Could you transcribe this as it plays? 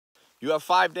You have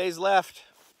 5 days left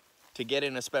to get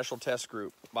in a special test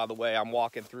group. By the way, I'm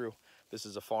walking through. This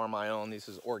is a farm I own. This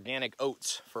is organic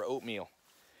oats for oatmeal.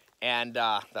 And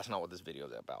that's not what this video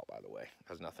is about, by the way. It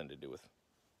has nothing to do with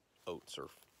oats or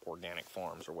organic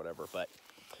farms or whatever. But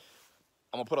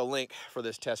I'm going to put a link for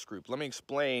this test group. Let me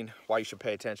explain why you should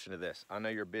pay attention to this. I know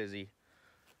you're busy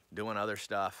doing other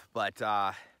stuff, but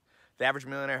the average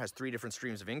millionaire has 3 different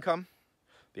streams of income.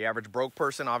 The average broke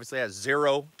person obviously has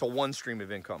 0 to 1 stream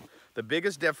of income. The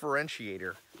biggest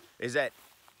differentiator is that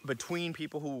between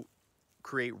people who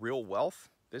create real wealth,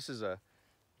 this is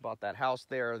about that house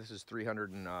there. This is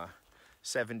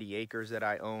 370 acres that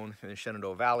I own in the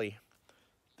Shenandoah Valley.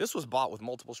 This was bought with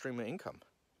multiple streams of income.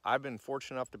 I've been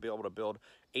fortunate enough to be able to build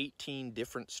 18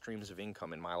 different streams of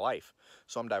income in my life.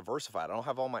 So I'm diversified. I don't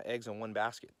have all my eggs in one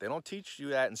basket. They don't teach you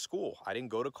that in school. I didn't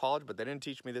go to college, but they didn't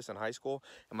teach me this in high school.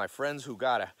 And my friends who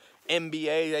got an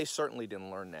MBA, they certainly didn't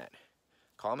learn that.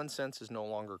 Common sense is no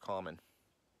longer common.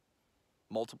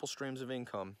 Multiple streams of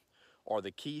income are the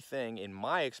key thing in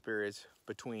my experience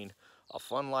between a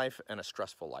fun life and a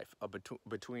stressful life,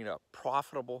 between a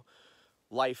profitable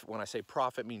life. When I say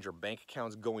profit, means your bank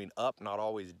account's going up, not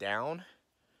always down.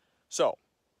 So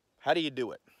how do you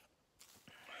do it?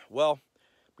 Well,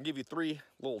 I'll give you 3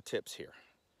 little tips here.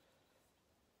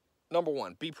 Number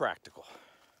 1, be practical.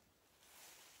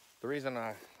 The reason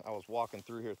I was walking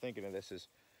through here thinking of this is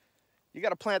you got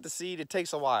to plant the seed. It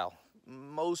takes a while.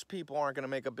 Most people aren't going to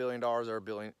make $1 billion or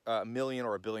 $1 million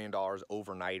or $1 billion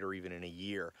overnight or even in a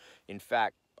year. In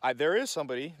fact, there is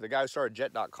somebody, the guy who started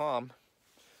Jet.com,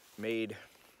 made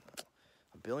 $1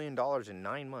 billion in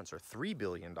 9 months, or $3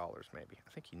 billion maybe.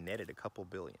 I think he netted a couple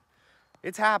billion.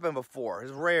 It's happened before.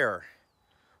 It's rare.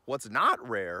 What's not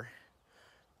rare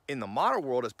in the modern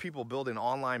world is people building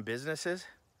online businesses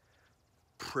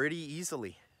pretty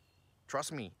easily.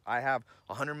 Trust me, I have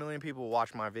 100 million people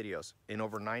watch my videos in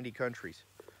over 90 countries.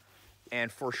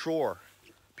 And for sure,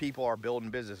 people are building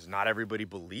businesses. Not everybody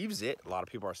believes it. A lot of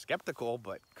people are skeptical,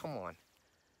 but come on.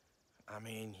 I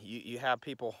mean, you have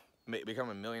people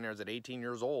becoming millionaires at 18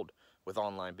 years old with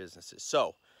online businesses.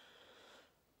 So,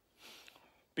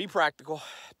 be practical.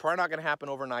 Probably not going to happen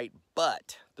overnight,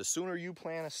 but the sooner you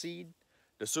plant a seed,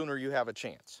 the sooner you have a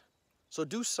chance. So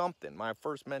do something. My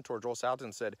first mentor, Joel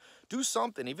Salatin, said, do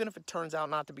something, even if it turns out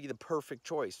not to be the perfect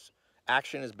choice.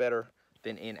 Action is better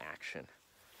than inaction.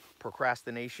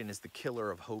 Procrastination is the killer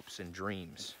of hopes and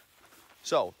dreams.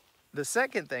 So the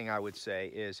second thing I would say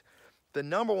is the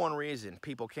number 1 reason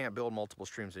people can't build multiple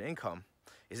streams of income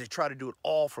is they try to do it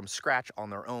all from scratch on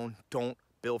their own. Don't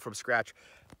build from scratch.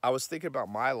 I was thinking about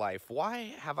my life.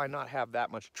 Why have I not had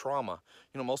that much trauma?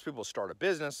 You know, most people start a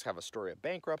business, have a story of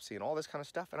bankruptcy and all this kind of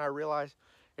stuff. And I realized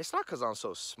it's not because I'm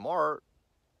so smart.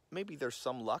 Maybe there's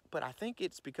some luck, but I think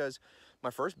it's because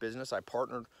my first business, I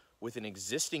partnered with an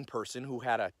existing person who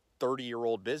had a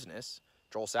 30-year-old business,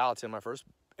 Joel Salatin, my first,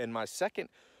 and my second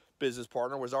business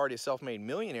partner was already a self-made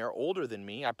millionaire, older than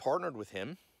me. I partnered with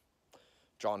him.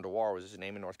 John DeWar was his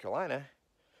name in North Carolina,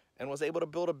 and was able to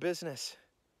build a business,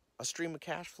 a stream of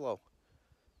cash flow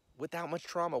without much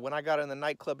trauma. When I got in the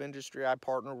nightclub industry, I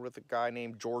partnered with a guy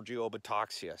named Giorgio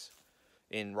Bataxias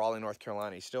in Raleigh, North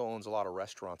Carolina. He still owns a lot of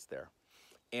restaurants there.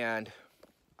 And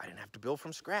I didn't have to build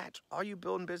from scratch. All you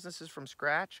building businesses from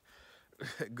scratch,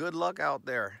 good luck out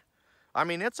there. I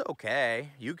mean, it's okay.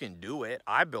 You can do it.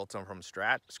 I built them from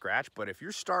scratch, but if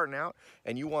you're starting out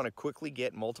and you want to quickly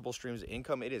get multiple streams of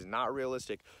income, it is not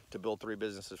realistic to build 3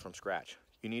 businesses from scratch.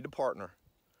 You need to partner.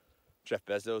 Jeff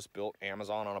Bezos built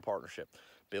Amazon on a partnership.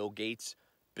 Bill Gates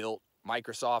built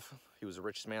Microsoft. He was the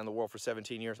richest man in the world for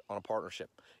 17 years on a partnership.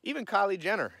 Even Kylie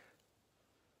Jenner,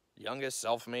 youngest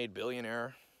self-made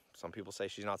billionaire. Some people say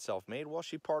she's not self-made. Well,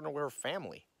 she partnered with her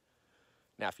family.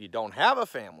 Now, if you don't have a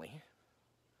family,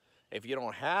 if you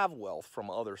don't have wealth from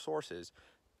other sources,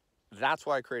 that's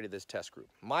why I created this test group.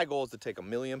 My goal is to take 1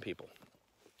 million people,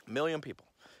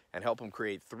 and help them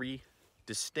create 3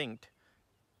 distinct,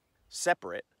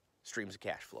 separate streams of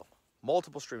cash flow,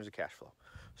 multiple streams of cash flow.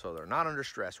 So they're not under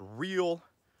stress, real,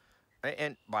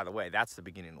 and by the way, that's the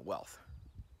beginning of wealth.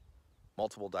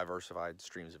 Multiple diversified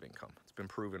streams of income. It's been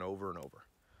proven over and over.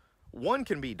 One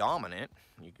can be dominant.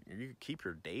 You can keep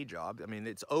your day job. I mean,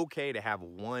 it's okay to have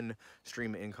 1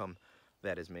 stream of income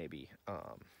that is maybe,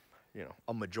 you know,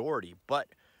 a majority, but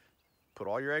put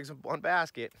all your eggs in one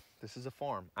basket. This is a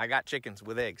farm. I got chickens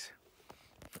with eggs.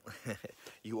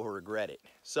 You will regret it.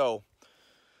 So,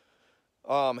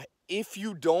 if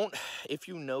you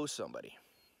know somebody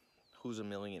who's a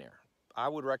millionaire, I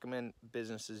would recommend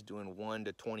businesses doing $1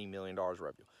 to $20 million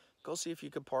revenue. Go see if you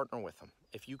could partner with them,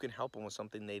 if you can help them with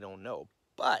something they don't know.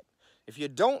 But If you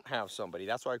don't have somebody,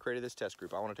 that's why I created this test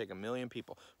group. I want to take 1 million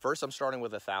people. First, I'm starting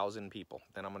with 1,000 people.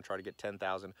 Then I'm going to try to get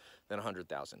 10,000, then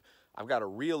 100,000. I've got a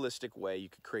realistic way you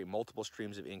could create multiple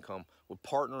streams of income with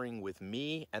partnering with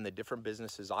me and the different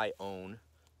businesses I own,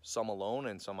 some alone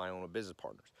and some I own with business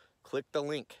partners. Click the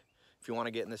link if you want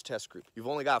to get in this test group. You've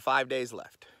only got 5 days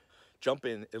left. Jump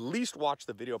in, at least watch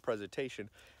the video presentation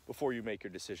before you make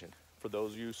your decision. For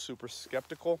those of you super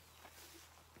skeptical,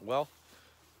 well,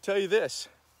 tell you this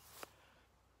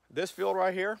field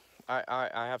right here, I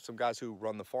have some guys who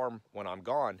run the farm when I'm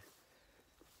gone.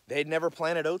 They'd never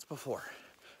planted oats before.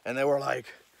 And they were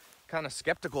like kind of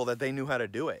skeptical that they knew how to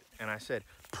do it. And I said,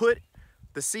 put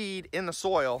the seed in the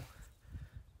soil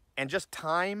and just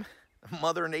time,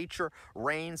 Mother Nature,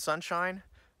 rain, sunshine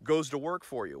goes to work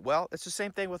for you. Well, it's the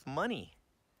same thing with money.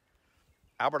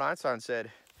 Albert Einstein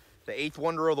said the 8th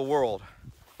wonder of the world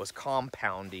was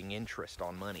compounding interest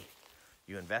on money.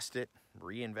 You invest it,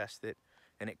 reinvest it,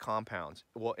 and it compounds.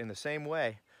 Well, in the same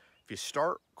way, if you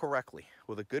start correctly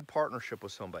with a good partnership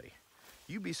with somebody,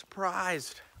 you'd be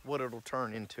surprised what it'll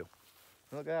turn into.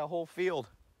 Look at that whole field.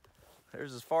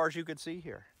 There's as far as you could see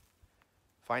here.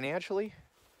 Financially,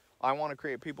 I want to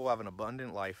create people who have an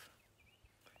abundant life.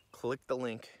 Click the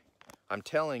link. I'm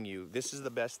telling you, this is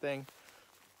the best thing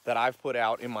that I've put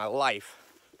out in my life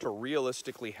to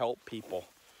realistically help people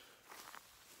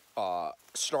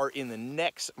start in the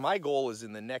next, my goal is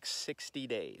in the next 60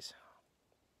 days.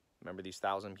 Remember these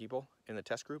 1,000 people in the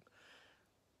test group?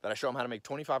 That I show them how to make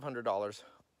 $2,500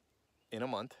 in a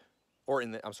month, or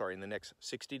in the next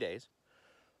 60 days,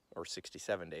 or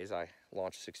 67 days. I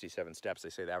launched 67 steps. They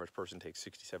say the average person takes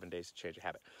 67 days to change a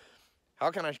habit.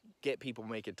 How can I get people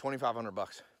making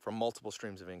 $2,500 from multiple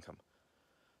streams of income?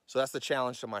 So that's the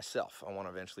challenge to myself. I want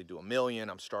to eventually do 1 million.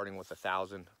 I'm starting with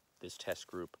 1,000, this test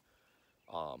group.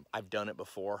 I've done it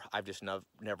before. I've just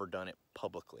never done it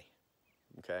publicly,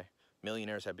 okay?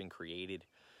 Millionaires have been created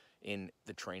in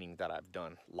the training that I've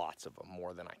done, lots of them,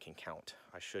 more than I can count.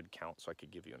 I should count so I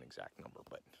could give you an exact number,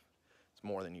 but it's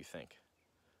more than you think.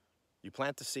 You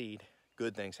plant the seed,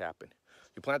 good things happen.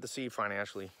 You plant the seed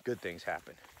financially, good things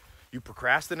happen. You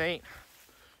procrastinate,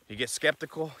 you get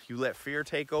skeptical, you let fear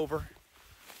take over,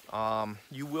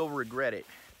 you will regret it.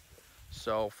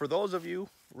 So for those of you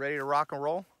ready to rock and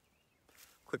roll,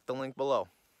 click the link below.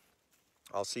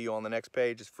 I'll see you on the next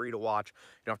page. It's free to watch.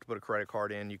 You don't have to put a credit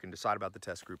card in. You can decide about the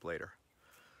test group later.